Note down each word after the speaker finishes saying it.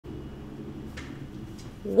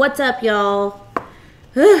What's up, y'all?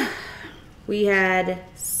 We had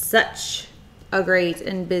such a great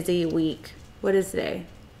and busy week. What is today?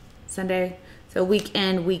 Sunday? So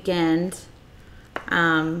weekend.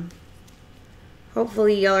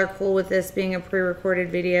 Hopefully y'all are cool with this being a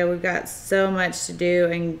pre-recorded video. We've got so much to do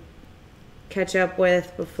and catch up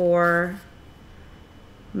with before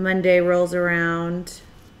Monday rolls around.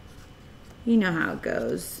 You know how it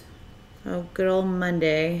goes. Oh, good old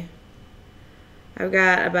Monday. I've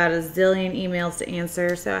got about a zillion emails to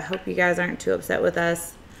answer, so I hope you guys aren't too upset with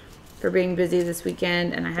us for being busy this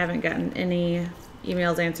weekend, and I haven't gotten any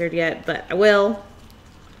emails answered yet, but I will.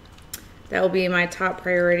 That will be my top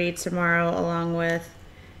priority tomorrow, along with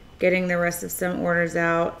getting the rest of some orders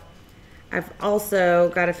out. I've also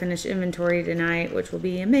got to finish inventory tonight, which will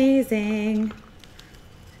be amazing.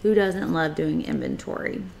 Who doesn't love doing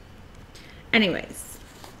inventory? Anyways,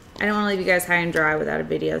 I don't want to leave you guys high and dry without a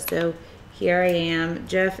video, so here I am.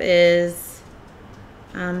 Jeff is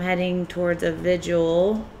heading towards a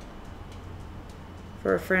vigil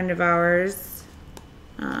for a friend of ours.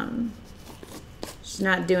 She's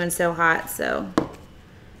not doing so hot, so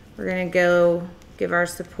we're gonna go give our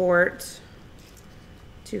support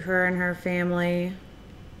to her and her family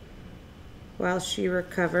while she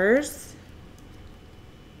recovers.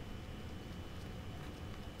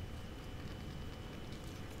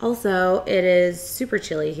 Also, it is super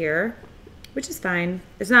chilly here, which is fine.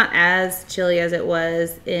 It's not as chilly as it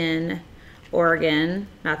was in Oregon.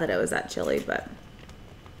 Not that it was that chilly, but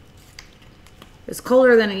it's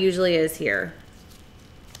colder than it usually is here.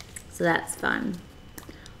 So that's fun.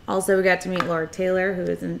 Also, we got to meet Laura Taylor, who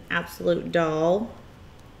is an absolute doll.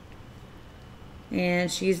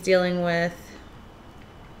 And she's dealing with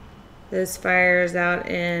those fires out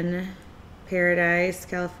in Paradise,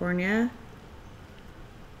 California.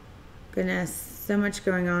 Goodness, so much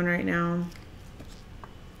going on right now.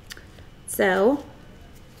 So,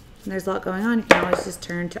 there's a lot going on. You can always just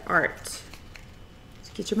turn to art.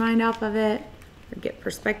 Just get your mind off of it, or get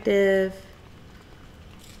perspective.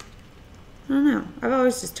 I don't know. I've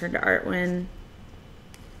always just turned to art when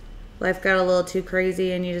life got a little too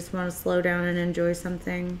crazy and you just want to slow down and enjoy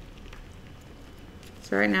something.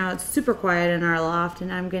 So right now it's super quiet in our loft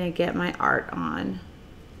and I'm going to get my art on.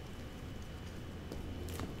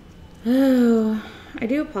 Oh, I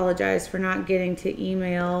do apologize for not getting to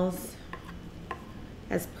emails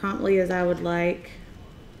as promptly as I would like.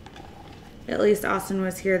 At least Austin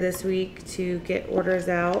was here this week to get orders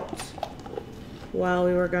out while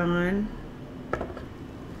we were gone.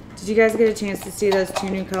 Did you guys get a chance to see those two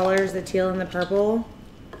new colors, the teal and the purple?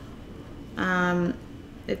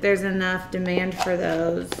 If there's enough demand for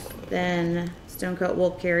those, then Stone Coat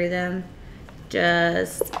will carry them.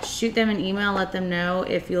 Just shoot them an email, let them know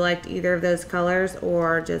if you liked either of those colors,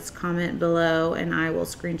 or just comment below and I will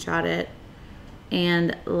screenshot it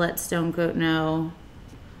and let Stone Coat know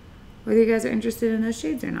whether you guys are interested in those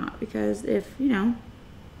shades or not. Because if, you know,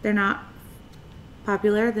 they're not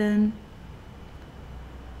popular, then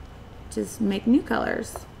just make new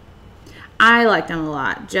colors. I liked them a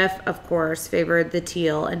lot. Jeff, of course, favored the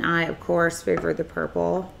teal, and I, of course, favored the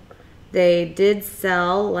purple. They did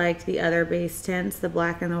sell like the other base tints, the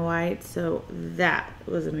black and the white, so that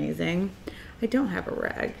was amazing. I don't have a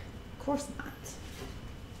rag. Of course not.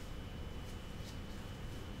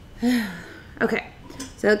 Okay,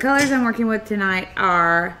 so the colors I'm working with tonight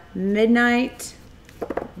are Midnight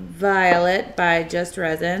Violet by Just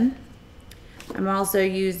Resin. I'm also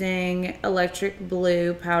using Electric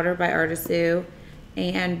Blue Powder by Artisu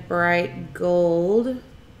and Bright Gold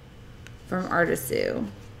from Artisu.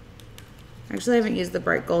 Actually, I haven't used the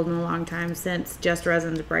Bright Gold in a long time since Just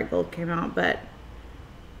Resin's Bright Gold came out, but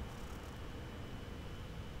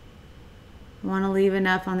I want to leave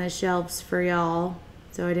enough on the shelves for y'all,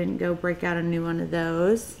 so I didn't go break out a new one of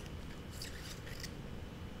those.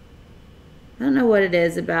 I don't know what it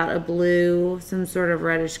is about a blue, some sort of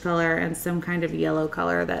reddish color, and some kind of yellow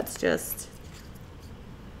color. That's just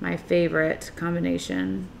my favorite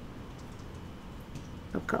combination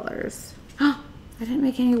of colors. Oh, I didn't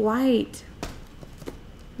make any white.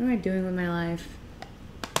 What am I doing with my life?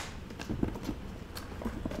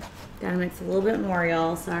 Gotta mix a little bit more,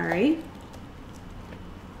 y'all. Sorry.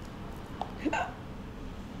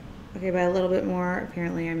 Okay, by a little bit more,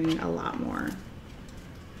 apparently I mean a lot more.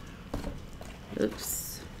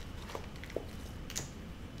 Oops.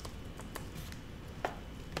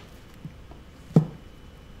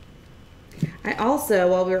 I also,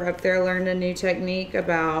 while we were up there, learned a new technique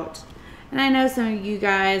about, and I know some of you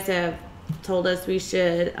guys have told us we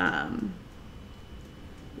should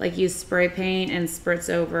like use spray paint and spritz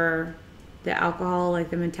over the alcohol, like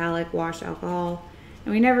the metallic wash alcohol.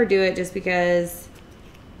 And we never do it just because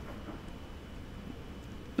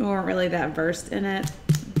we weren't really that versed in it.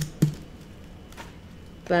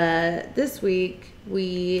 But this week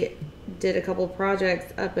we did a couple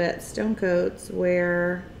projects up at Stonecoats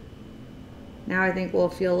where now I think we'll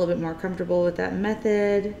feel a little bit more comfortable with that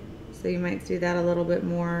method. So you might do that a little bit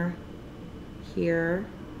more here.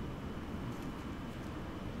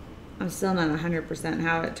 I'm still not 100%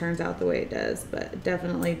 how it turns out the way it does, but it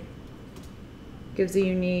definitely gives a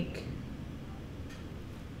unique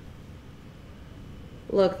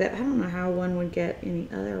look that I don't know how one would get any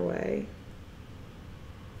other way.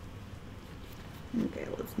 Okay,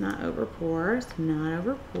 let's not over pour. Let's not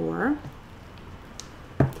over pour.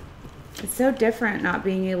 It's so different not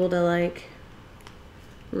being able to like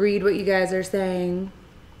read what you guys are saying,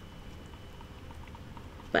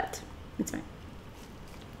 but it's fine.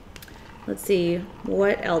 Let's see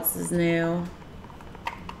what else is new.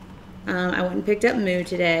 I went and picked up Moo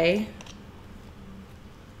today.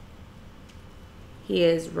 He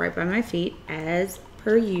is right by my feet as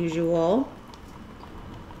per usual.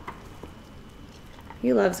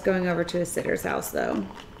 He loves going over to his sitter's house though.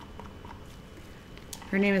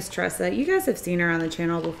 Her name is Tressa. You guys have seen her on the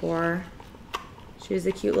channel before. She was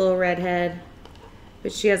a cute little redhead,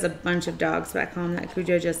 but she has a bunch of dogs back home that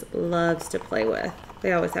Cujo just loves to play with.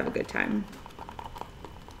 They always have a good time.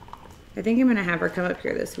 I think I'm gonna have her come up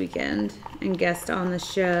here this weekend and guest on the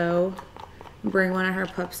show, bring one of her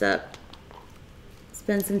pups up,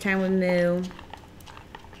 spend some time with Moo.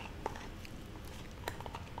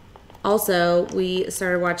 Also, we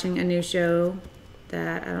started watching a new show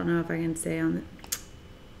that I don't know if I can say on the...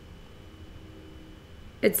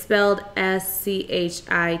 It's spelled S-C-H-I-T-T-S,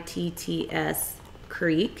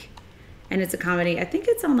 Creek. And it's a comedy. I think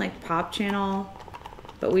it's on like Pop Channel,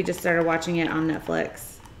 but we just started watching it on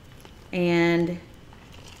Netflix. And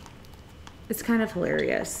it's kind of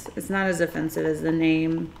hilarious. It's not as offensive as the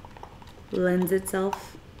name lends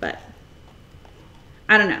itself, but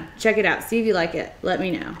I don't know. Check it out. See if you like it. Let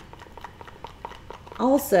me know.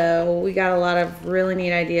 Also, we got a lot of really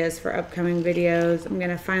neat ideas for upcoming videos. I'm going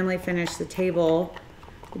to finally finish the table,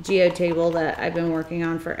 the geo table that I've been working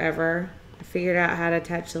on forever. I figured out how to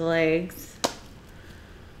attach the legs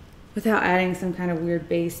without adding some kind of weird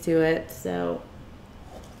base to it, so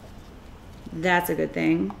that's a good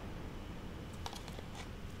thing.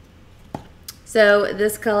 So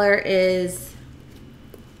this color is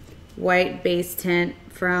white base tint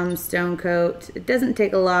from Stonecoat. It doesn't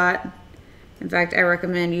take a lot. In fact, I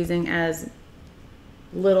recommend using as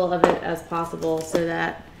little of it as possible so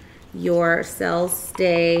that your cells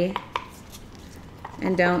stay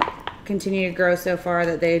and don't continue to grow so far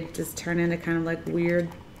that they just turn into kind of like weird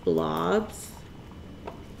blobs.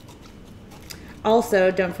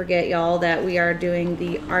 Also, don't forget, y'all, that we are doing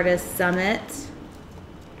the Artist Summit,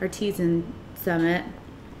 Artisan Summit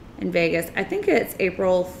in Vegas. I think it's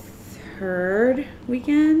April 3rd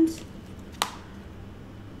weekend.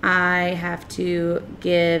 I have to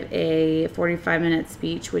give a 45-minute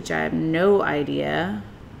speech, which I have no idea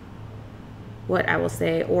what I will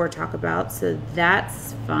say or talk about, so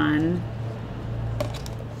that's fun.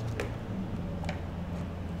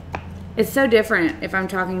 It's so different if I'm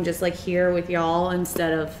talking just like here with y'all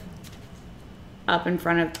instead of up in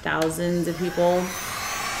front of thousands of people.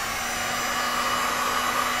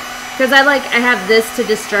 Because I have this to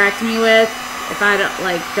distract me with if I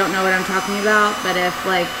don't know what I'm talking about. But if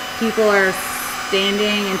like people are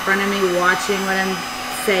standing in front of me watching what I'm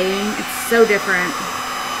saying, it's so different.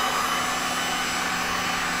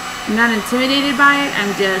 I'm not intimidated by it.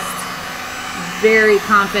 I'm just very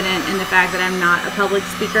confident in the fact that I'm not a public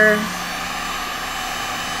speaker.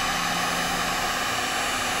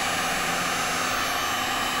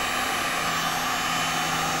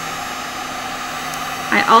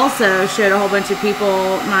 I also showed a whole bunch of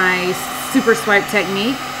people my super swipe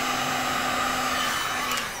technique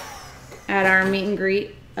at our meet and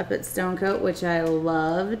greet up at Stonecoat, which I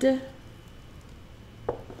loved.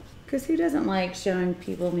 Because who doesn't like showing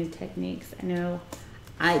people new techniques? I know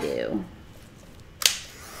I do.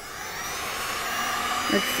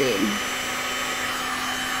 Let's see.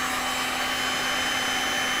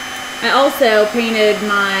 I also painted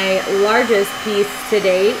my largest piece to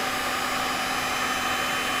date.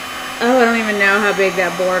 Oh, I don't even know how big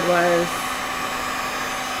that board was.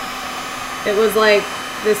 It was like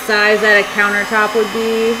the size that a countertop would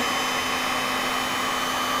be.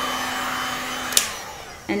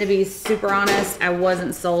 And to be super honest, I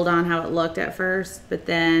wasn't sold on how it looked at first, but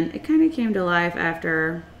then it kind of came to life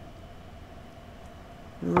after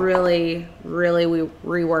really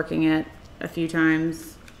reworking it a few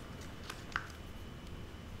times.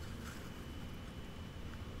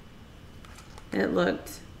 It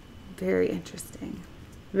looked very interesting.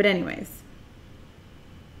 But anyways.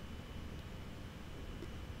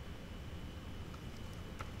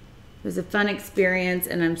 It was a fun experience,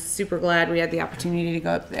 and I'm super glad we had the opportunity to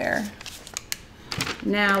go up there.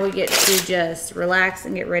 Now we get to just relax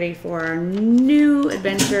and get ready for our new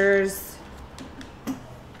adventures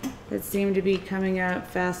that seem to be coming up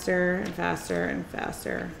faster and faster and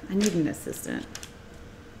faster. I need an assistant.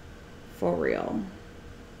 For real.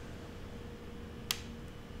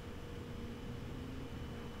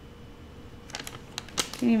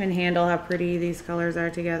 Can't even handle how pretty these colors are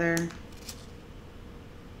together.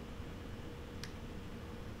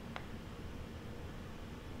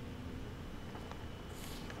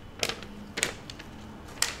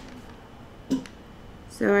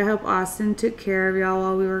 So I hope Austin took care of y'all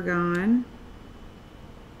while we were gone.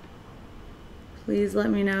 Please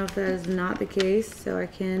let me know if that is not the case so I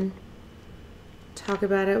can talk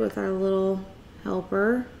about it with our little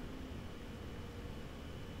helper.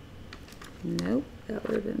 Nope, that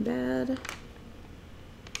would have been bad.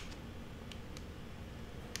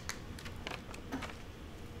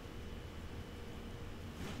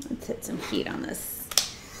 Let's hit some heat on this.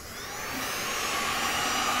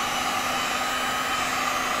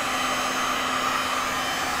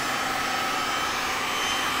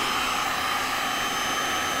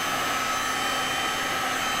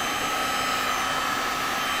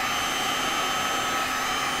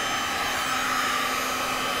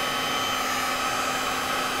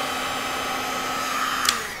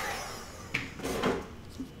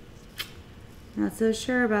 Not so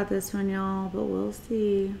sure about this one, y'all, but we'll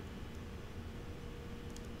see.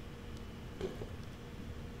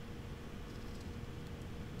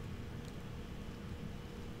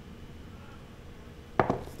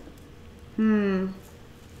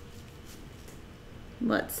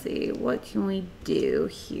 Let's see, what can we do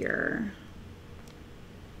here?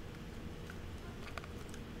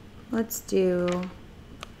 Let's do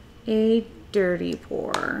a dirty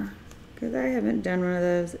pour, because I haven't done one of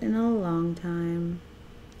those in a long time.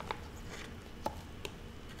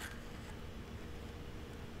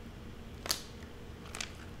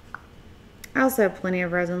 I also have plenty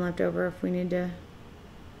of resin left over if we need to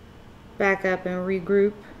back up and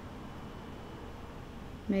regroup,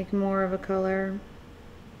 make more of a color.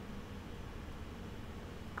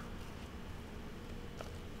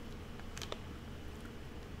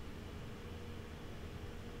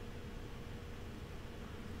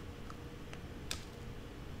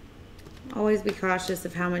 Always be cautious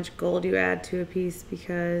of how much gold you add to a piece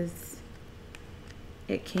because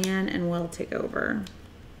it can and will take over.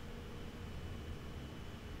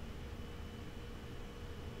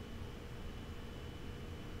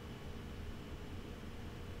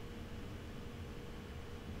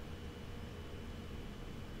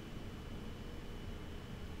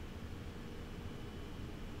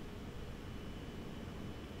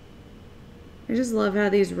 I just love how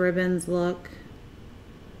these ribbons look.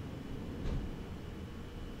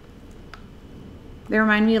 They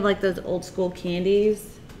remind me of like those old school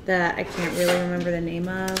candies that I can't really remember the name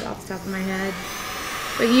of off the top of my head,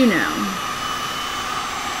 but you know.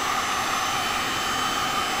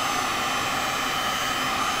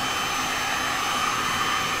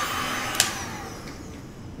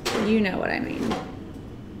 You know what I mean.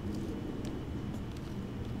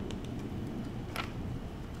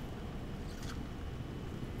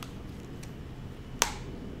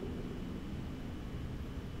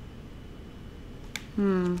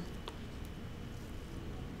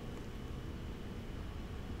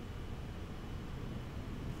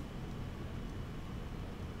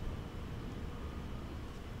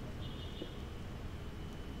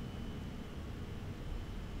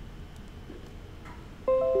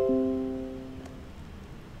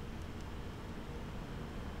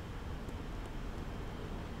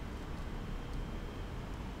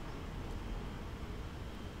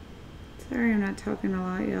 Sorry I'm not talking a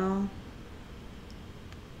lot, y'all.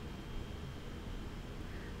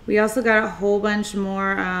 We also got a whole bunch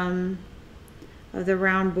more of the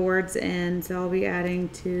round boards in, so I'll be adding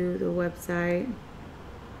to the website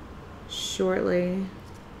shortly.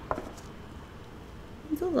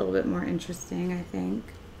 It's a little bit more interesting, I think.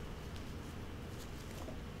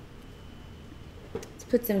 Let's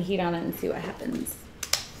put some heat on it and see what happens.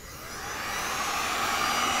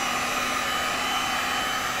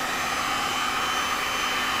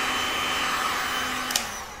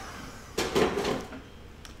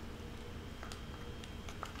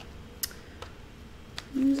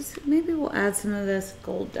 Maybe we'll add some of this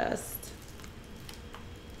gold dust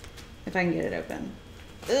if I can get it open.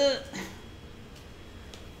 Ugh.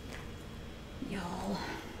 Y'all,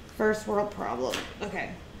 First world problem.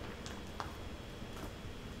 Okay.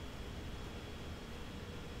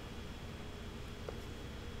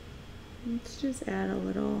 Let's just add a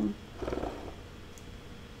little.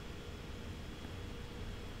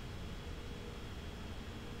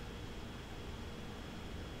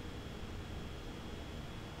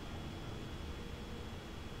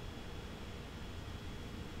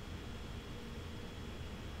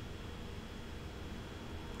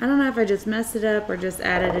 I don't know if I just messed it up or just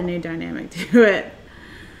added a new dynamic to it.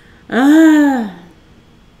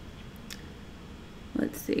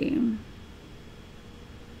 Let's see.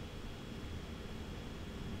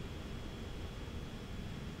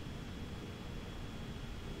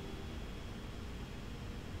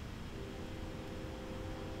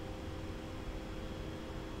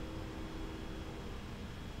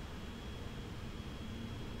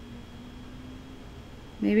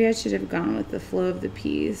 Maybe I should have gone with the flow of the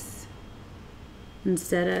piece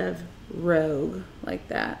instead of rogue like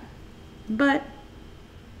that. But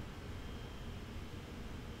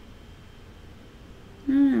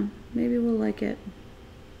I don't know, maybe we'll like it.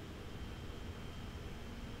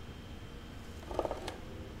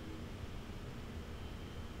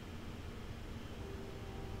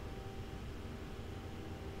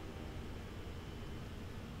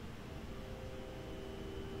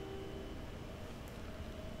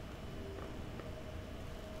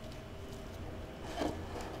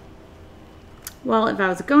 Well, if I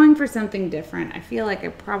was going for something different, I feel like I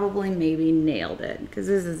probably maybe nailed it because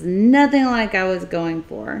this is nothing like I was going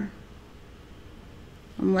for.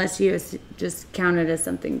 Unless you just count it as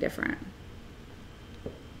something different.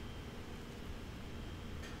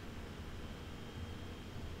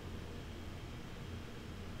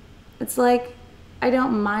 It's like, I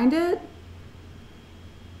don't mind it.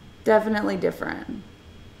 Definitely different.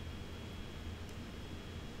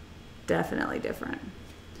 Definitely different.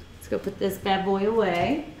 Let's go put this bad boy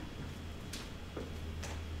away.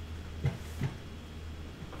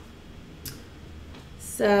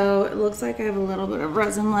 So it looks like I have a little bit of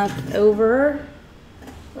resin left over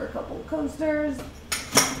for a couple of coasters.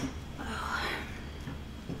 Oh.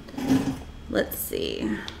 Let's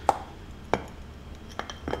see.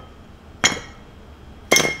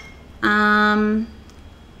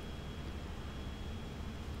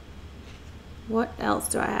 What else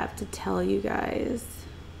do I have to tell you guys?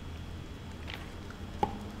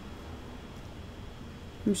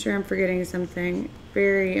 I'm sure I'm forgetting something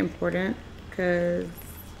very important because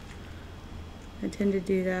I tend to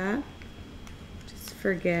do that. Just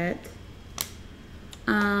forget.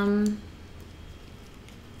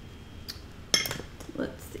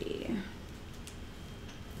 Let's see.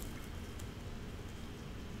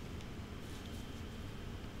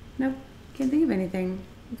 Nope, can't think of anything.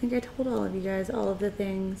 I think I told all of you guys all of the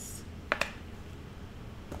things.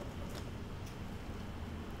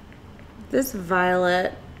 This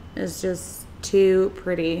violet is just too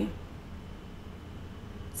pretty.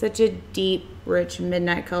 Such a deep, rich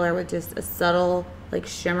midnight color with just a subtle, like,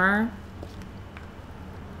 shimmer.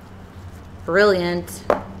 Brilliant.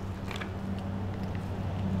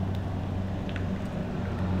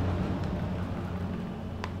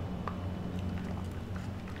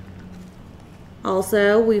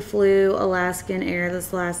 Also, we flew Alaskan Air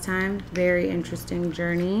this last time. Very interesting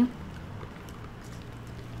journey.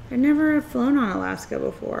 I never have flown on Alaska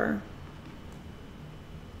before.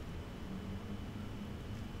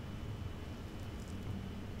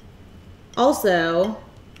 Also,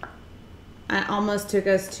 I almost took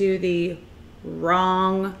us to the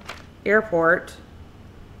wrong airport.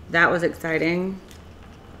 That was exciting.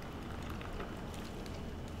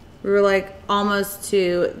 We were like almost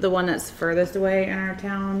to the one that's furthest away in our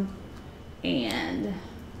town. And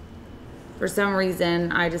for some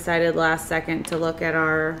reason, I decided last second to look at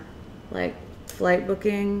our like flight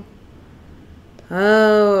booking.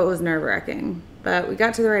 Oh, it was nerve-wracking. But we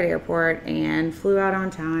got to the right airport and flew out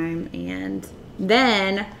on time. And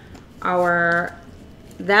then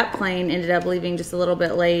that plane ended up leaving just a little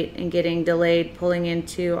bit late and getting delayed pulling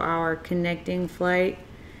into our connecting flight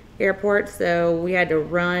airport. So we had to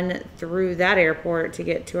run through that airport to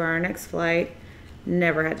get to our next flight.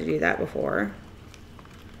 Never had to do that before.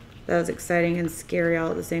 That was exciting and scary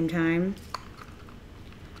all at the same time.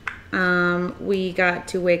 We got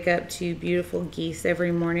to wake up to beautiful geese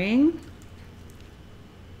every morning.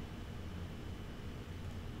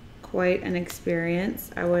 Quite an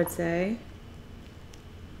experience, I would say.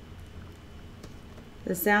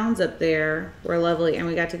 The sounds up there were lovely, and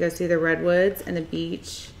we got to go see the redwoods and the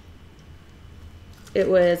beach. It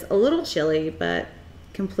was a little chilly, but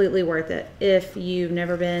completely worth it. If you've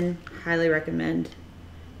never been, highly recommend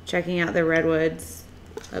checking out the redwoods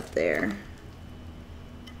up there.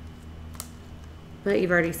 But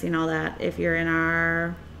you've already seen all that if you're in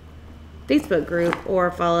our Facebook group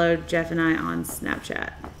or followed Jeff and I on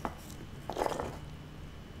Snapchat.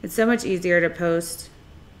 It's so much easier to post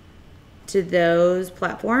to those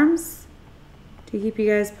platforms to keep you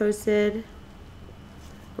guys posted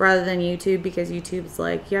rather than YouTube, because YouTube's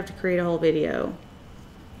like, you have to create a whole video.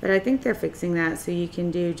 But I think they're fixing that so you can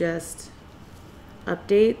do just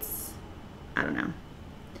updates. I don't know.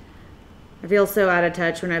 I feel so out of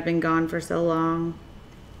touch when I've been gone for so long.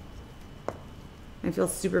 I feel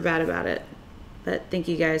super bad about it. But thank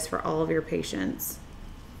you guys for all of your patience.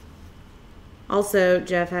 Also,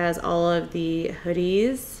 Jeff has all of the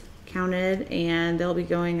hoodies counted, and they'll be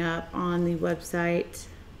going up on the website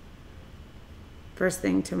first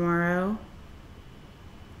thing tomorrow.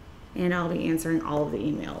 And I'll be answering all of the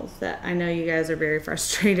emails that I know you guys are very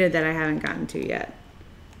frustrated that I haven't gotten to yet.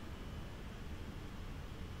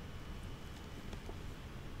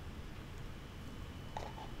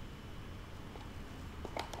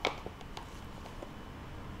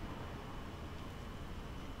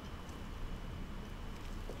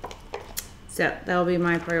 So that'll be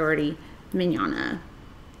my priority manana.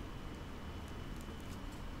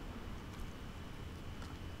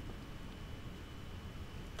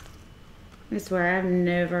 I swear I have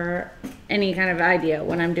never any kind of idea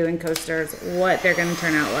when I'm doing coasters what they're going to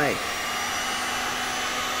turn out like.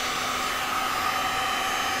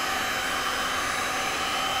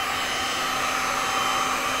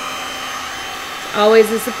 It's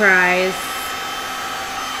always a surprise.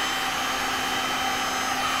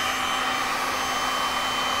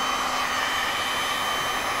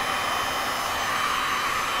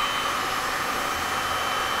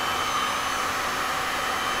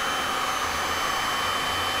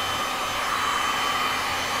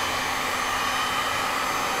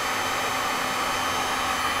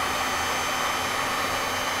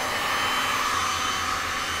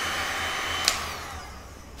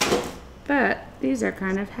 But these are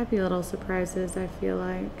kind of happy little surprises, I feel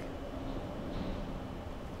like.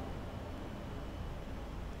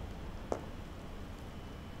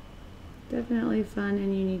 Definitely fun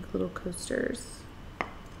and unique little coasters.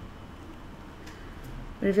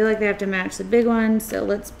 But I feel like they have to match the big one, so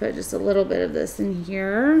let's put just a little bit of this in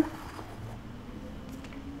here.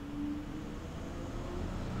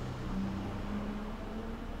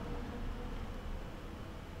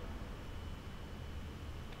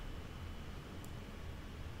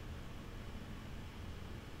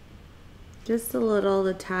 Just a little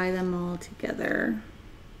to tie them all together.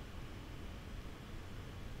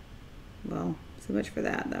 Well, so much for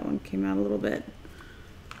that. That one came out a little bit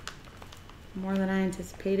more than I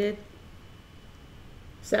anticipated.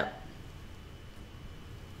 So,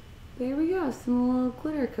 there we go. Some little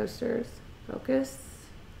glitter coasters. Focus.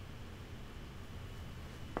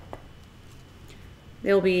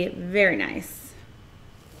 They'll be very nice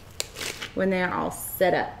when they are all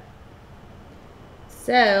set up.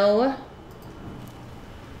 So,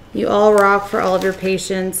 you all rock for all of your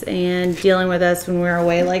patience and dealing with us when we're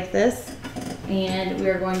away like this. And we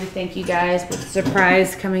are going to thank you guys with a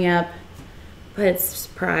surprise coming up. But it's a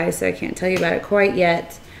surprise, so I can't tell you about it quite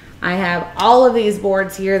yet. I have all of these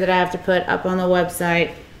boards here that I have to put up on the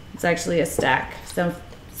website. It's actually a stack. So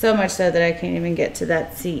much so that I can't even get to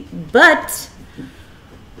that seat. But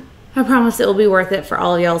I promise it will be worth it for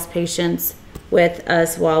all of y'all's patience with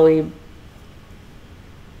us while we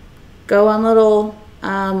go on little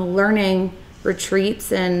learning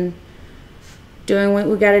retreats and doing what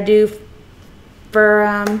we got to do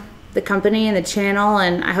for the company and the channel.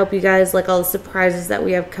 And I hope you guys like all the surprises that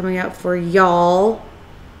we have coming up for y'all.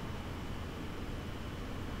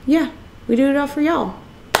 Yeah, we do it all for y'all.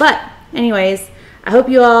 But anyways, I hope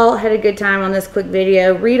you all had a good time on this quick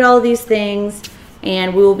video. Read all these things,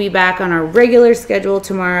 and we will be back on our regular schedule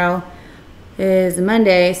tomorrow. It is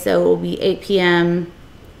Monday, so it will be 8 p.m.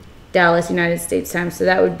 Dallas, United States time. So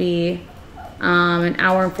that would be an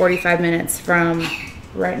hour and 45 minutes from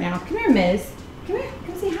right now. Come here, Miz. Come here.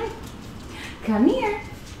 Come say hi. Come here.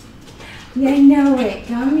 Yeah, I know it.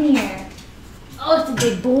 Come here. Oh, it's a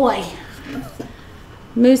big boy.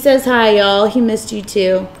 Moose says hi, y'all. He missed you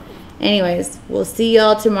too. Anyways, we'll see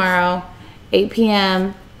y'all tomorrow, 8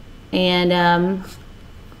 p.m. And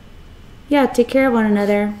yeah, take care of one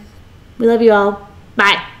another. We love you all.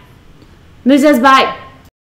 Bye. Moose says bye.